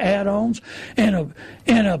department and the add-ons now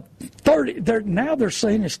they're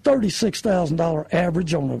saying it's $36,000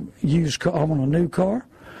 average on a used car, on a new car.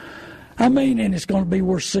 I mean, and it's going to be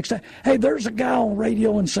worth $6,000. Hey, there's a guy on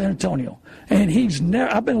radio in San Antonio, and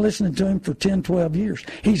I've been listening to him for 10, 12 years.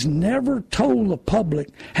 He's never told the public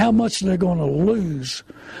how much they're going to lose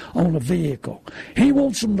on a vehicle. He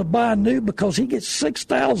wants them to buy new because he gets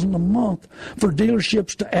 $6,000 a month for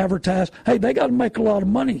dealerships to advertise. Hey, they got to make a lot of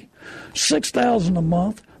money. $6,000 a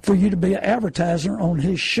month for you to be an advertiser on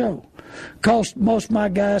his show. Cost most of my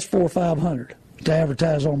guys $400 or $500 to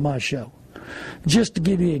advertise on my show. Just to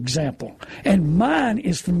give you an example. And mine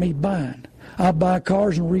is for me buying. I buy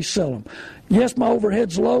cars and resell them. Yes, my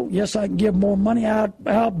overhead's low. Yes, I can give more money. I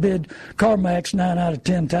outbid CarMax 9 out of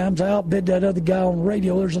 10 times. I outbid that other guy on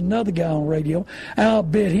radio. There's another guy on radio. I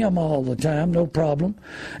outbid him all the time, no problem.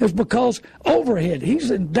 It's because overhead.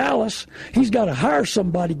 He's in Dallas. He's got to hire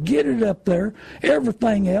somebody, get it up there,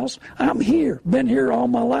 everything else. I'm here. Been here all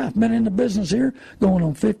my life. Been in the business here going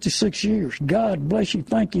on 56 years. God bless you.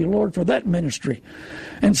 Thank you, Lord, for that ministry.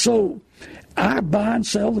 And so I buy and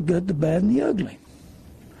sell the good, the bad, and the ugly.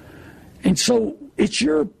 And so it's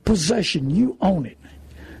your possession. You own it.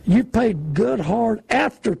 You paid good, hard,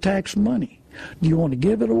 after-tax money. Do you want to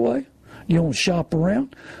give it away? Do you want to shop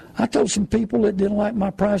around? I told some people that didn't like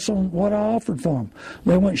my price on what I offered for them.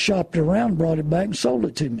 They went and shopped around, brought it back, and sold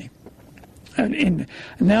it to me. And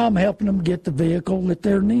now I'm helping them get the vehicle that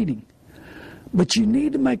they're needing. But you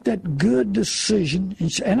need to make that good decision.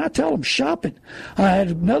 And I tell them, shop it. I had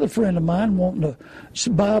another friend of mine wanting to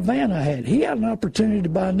buy a van I had. He had an opportunity to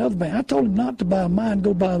buy another van. I told him not to buy mine,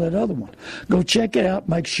 go buy that other one. Go check it out,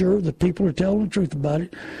 make sure the people are telling the truth about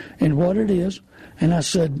it and what it is. And I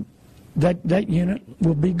said, that unit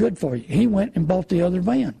will be good for you. He went and bought the other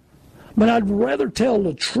van. But I'd rather tell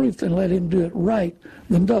the truth and let him do it right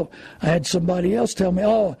than don't. I had somebody else tell me,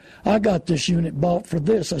 I got this unit bought for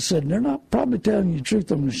this. I said, they're not probably telling you the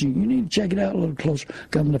truth on this unit. You need to check it out a little closer.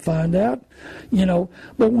 Come to find out,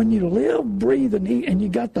 But when you live, breathe, and eat, and you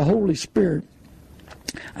got the Holy Spirit,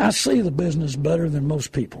 I see the business better than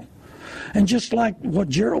most people. And just like what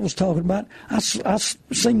Gerald was talking about,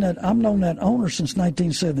 I've known that owner since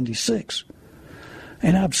 1976.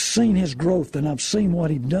 And I've seen his growth, and I've seen what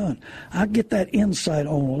he's done. I get that insight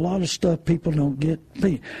on a lot of stuff people don't get.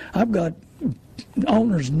 I've got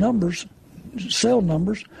owners' numbers, cell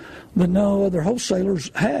numbers, that no other wholesalers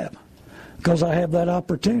have because I have that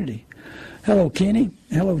opportunity. Hello, Kenny.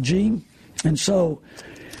 Hello, Gene. And so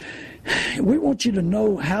we want you to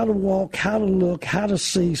know how to walk, how to look, how to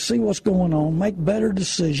see what's going on, make better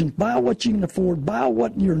decisions, buy what you can afford, buy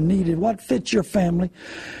what you're needed, what fits your family,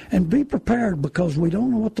 and be prepared because we don't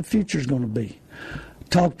know what the future is going to be.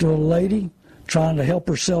 Talked to a lady trying to help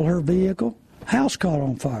her sell her vehicle. House caught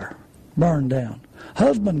on fire, burned down.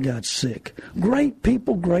 Husband got sick. Great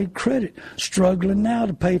people, great credit. Struggling now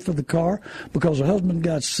to pay for the car because the husband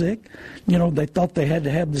got sick. You know, they thought they had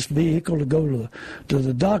to have this vehicle to go to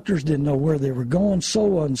the doctors, didn't know where they were going,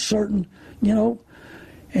 so uncertain, you know.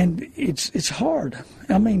 And it's hard.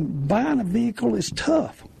 I mean, buying a vehicle is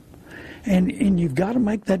tough. And you've got to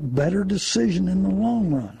make that better decision in the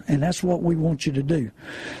long run. And that's what we want you to do.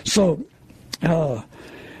 So, you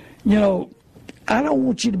know, I don't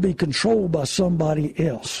want you to be controlled by somebody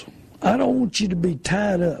else. I don't want you to be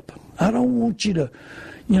tied up. I don't want you to,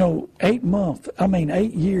 you know, 8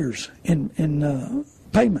 years in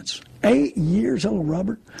payments. 8 years, hello,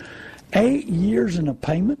 Robert. 8 years in a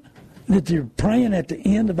payment. That you're praying at the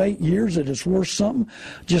end of 8 years that it's worth something,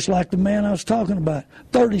 just like the man I was talking about,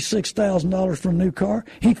 $36,000 for a new car.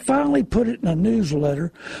 He finally put it in a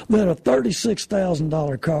newsletter that a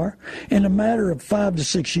 $36,000 car in a matter of 5 to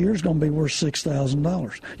 6 years is going to be worth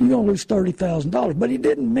 $6,000. You're going to lose $30,000. But he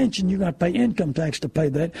didn't mention you're going to pay income tax to pay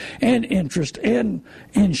that, and interest, and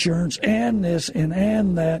insurance, and this,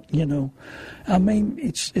 and that, you know. I mean,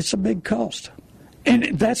 it's a big cost.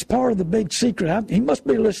 And that's part of the big secret. He must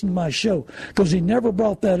be listening to my show because he never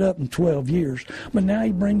brought that up in 12 years. But now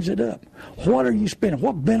he brings it up. What are you spending?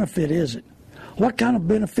 What benefit is it? What kind of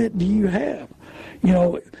benefit do you have? You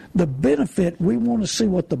know, the benefit, we want to see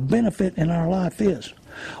what the benefit in our life is.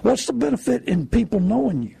 What's the benefit in people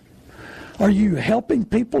knowing you? Are you helping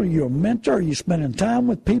people? Are you a mentor? Are you spending time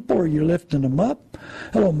with people? Are you lifting them up?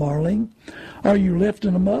 Hello, Marlene. Are you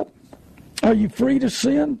lifting them up? Are you free to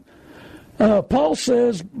sin? Paul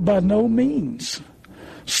says, by no means.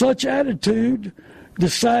 Such attitude,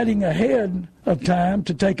 deciding ahead of time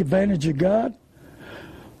to take advantage of God,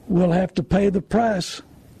 will have to pay the price,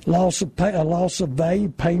 loss of value,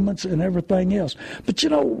 payments, and everything else. But, you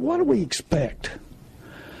know, what do we expect?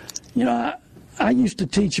 You know, I used to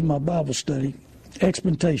teach in my Bible study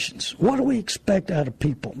expectations. What do we expect out of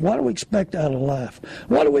people? What do we expect out of life?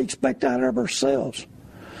 What do we expect out of ourselves?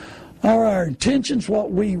 Are our intentions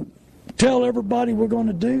what we tell everybody we're going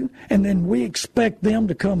to do, and then we expect them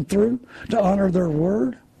to come through to honor their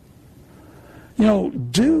word? You know,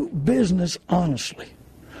 do business honestly.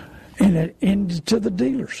 And to the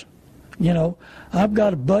dealers. You know, I've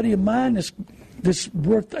got a buddy of mine that's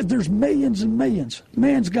worth, there's millions and millions.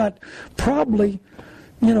 Man's got probably,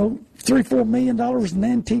 you know, $3-4 million in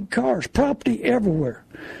antique cars, property everywhere.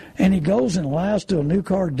 And he goes and lies to a new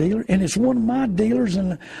car dealer, and it's one of my dealers,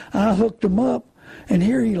 and I hooked him up. And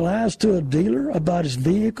here he lies to a dealer about his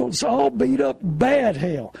vehicle. It's all beat up, bad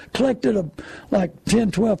hell. Collected like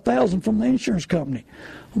 $10,000-12,000 from the insurance company.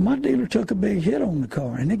 Well, my dealer took a big hit on the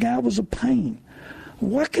car, and the guy was a pain.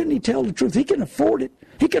 Why couldn't he tell the truth? He can afford it.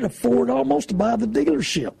 He could afford almost to buy the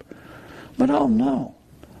dealership. But oh no,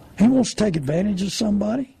 he wants to take advantage of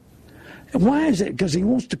somebody. And why is it? Because he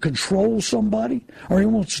wants to control somebody, or he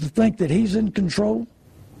wants to think that he's in control?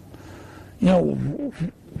 You know,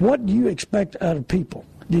 what do you expect out of people?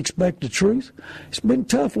 Do you expect the truth? It's been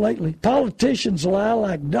tough lately. Politicians lie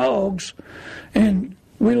like dogs, and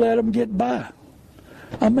we let them get by.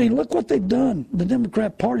 I mean, look what they've done. The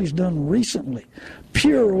Democrat Party's done recently.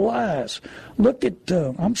 Pure lies. Look at,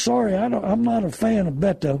 I'm sorry, I'm not a fan of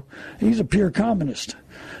Beto. He's a pure communist.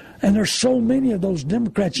 And there's so many of those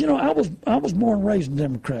Democrats. You know, I was born and raised a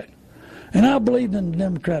Democrat, and I believed in the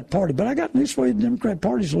Democrat Party. But I got news for you, the Democrat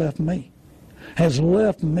Party's left me. Has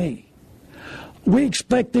left me. We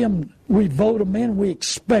expect them, we vote them in, we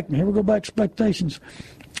expect them. Here we go back to expectations.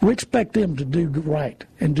 We expect them to do right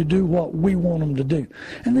and to do what we want them to do.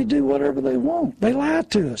 And they do whatever they want. They lie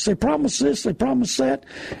to us. They promise this, they promise that.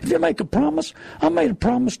 If you make a promise, I made a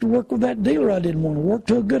promise to work with that dealer I didn't want to work,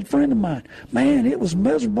 to a good friend of mine. Man, it was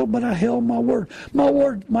miserable, but I held my word.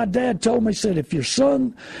 My dad told me, said, if your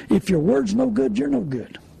word's no good, you're no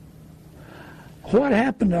good. What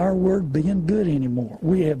happened to our word being good anymore?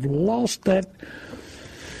 We have lost that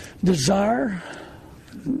desire.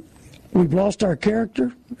 We've lost our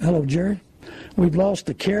character. Hello, Jerry. We've lost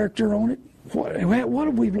the character on it. What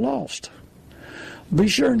have we lost? Be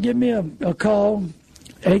sure and give me a call,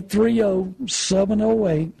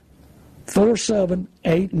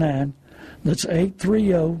 830-708-4789. That's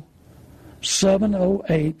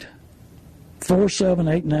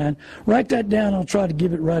 830-708-4789. Write that down. I'll try to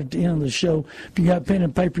give it right at the end of the show. If you got pen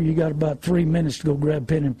and paper, you got about 3 minutes to go grab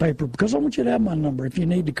pen and paper, because I want you to have my number if you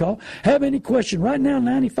need to call. Have any question. Right now,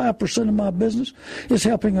 95% of my business is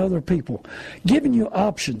helping other people, giving you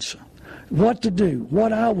options, what to do,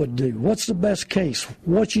 what I would do, what's the best case,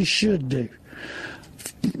 what you should do.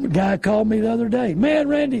 A guy called me the other day. Man,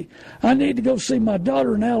 Randy, I need to go see my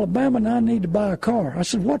daughter in Alabama, and I need to buy a car. I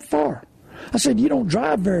said, what for? I said, you don't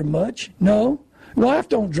drive very much. No. Wife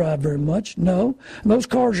don't drive very much. No. And those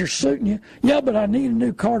cars are suiting you. Yeah, but I need a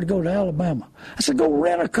new car to go to Alabama. I said, go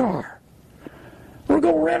rent a car. We're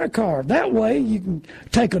going to rent a car. That way you can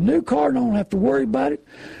take a new car and don't have to worry about it.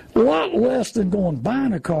 A lot less than going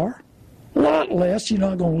buying a car. A lot less. You're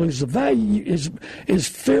not going to lose the value. As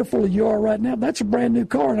fearful as you are right now, that's a brand new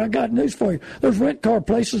car. And I got news for you. There's rent car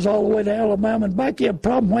places all the way to Alabama and back. You have a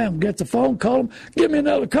problem, wham, get the phone, call them, give me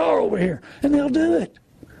another car over here. And they'll do it.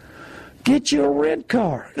 Get you a rent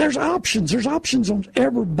car. There's options. There's options on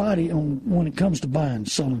everybody when it comes to buying and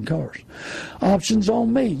selling cars. Options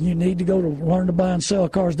on me. You need to go to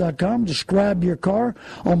learntobuyandSellCars.com, describe your car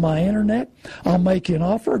on my internet. I'll make you an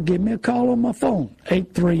offer. Give me a call on my phone,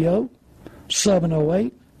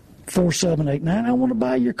 830-708-4789. I want to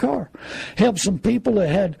buy your car. Help some people that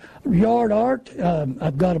had yard art.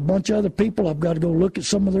 I've got a bunch of other people. I've got to go look at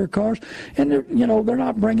some of their cars. And, they're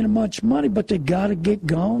not bringing them much money, but they got to get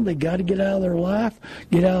gone. They got to get out of their life,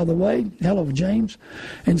 get out of the way. Hello, James.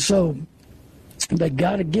 And so they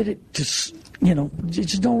got to get it to, it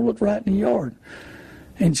just don't look right in the yard.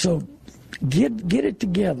 And so get it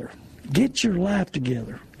together. Get your life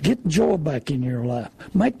together. Get joy back in your life.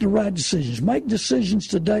 Make the right decisions. Make decisions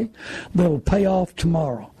today that will pay off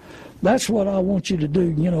tomorrow. That's what I want you to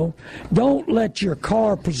do, Don't let your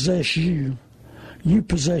car possess you. You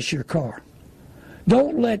possess your car.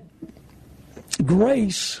 Don't let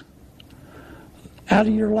grace out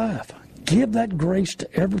of your life. Give that grace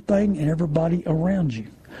to everything and everybody around you.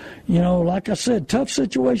 Like I said, tough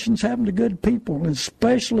situations happen to good people, and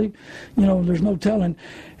especially, there's no telling.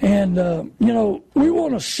 And, we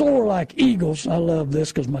want to soar like eagles. I love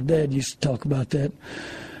this because my dad used to talk about that.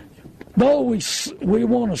 Though we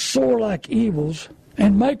want to soar like eagles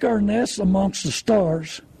and make our nests amongst the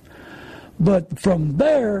stars, but from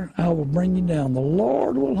there I will bring you down. The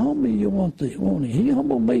Lord will humble you, won't he? He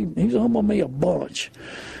humbled me. He's humbled me a bunch.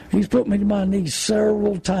 He's put me to my knees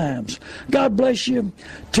several times. God bless you.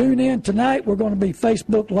 Tune in tonight. We're going to be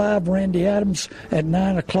Facebook Live, Randy Adams, at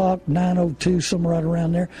 9 o'clock, 9:02, somewhere right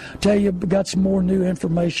around there. Tell you, we got some more new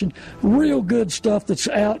information. Real good stuff that's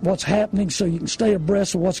out, what's happening, so you can stay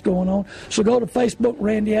abreast of what's going on. So go to Facebook,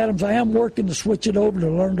 Randy Adams. I am working to switch it over to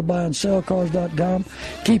learntobuyandSellCars.com.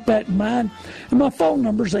 Keep that in mind. And my phone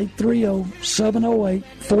number is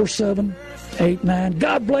 830-708-4789.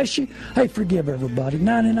 God bless you. Hey, forgive everybody.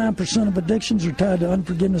 99% of addictions are tied to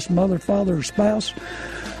unforgiveness, mother, father, or spouse.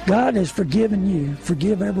 God has forgiven you.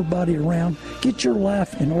 Forgive everybody around. Get your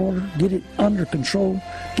life in order. Get it under control.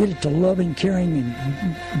 Get it to loving, caring,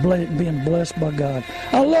 and being blessed by God.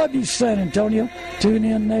 I love you, San Antonio. Tune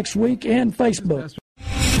in next week and Facebook.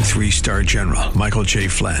 3-star General Michael J.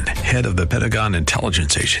 Flynn, head of the Pentagon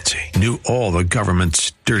Intelligence Agency, knew all the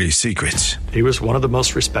government's dirty secrets. He was one of the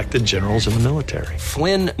most respected generals in the military.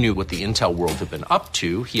 Flynn knew what the intel world had been up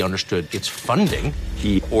to. He understood its funding.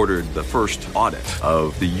 He ordered the first audit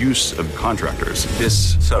of the use of contractors.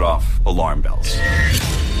 This set off alarm bells.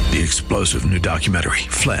 The explosive new documentary,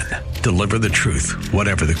 Flynn, Deliver the Truth,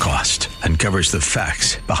 Whatever the Cost, uncovers the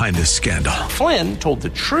facts behind this scandal. Flynn told the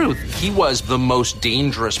truth. He was the most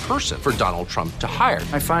dangerous person for Donald Trump to hire.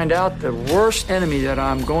 I find out the worst enemy that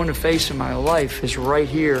I'm going to face in my life is right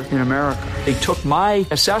here in America. They took my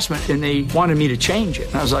assessment and they wanted me to change it.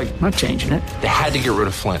 And I was like, I'm not changing it. They had to get rid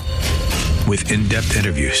of Flynn. With in-depth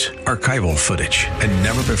interviews, archival footage, and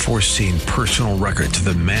never-before-seen personal records of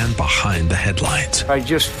the man behind the headlines. I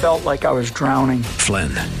just felt like I was drowning. Flynn,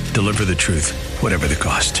 Deliver the Truth, Whatever the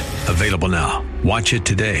Cost. Available now. Watch it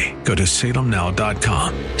today. Go to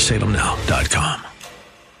salemnow.com. salemnow.com.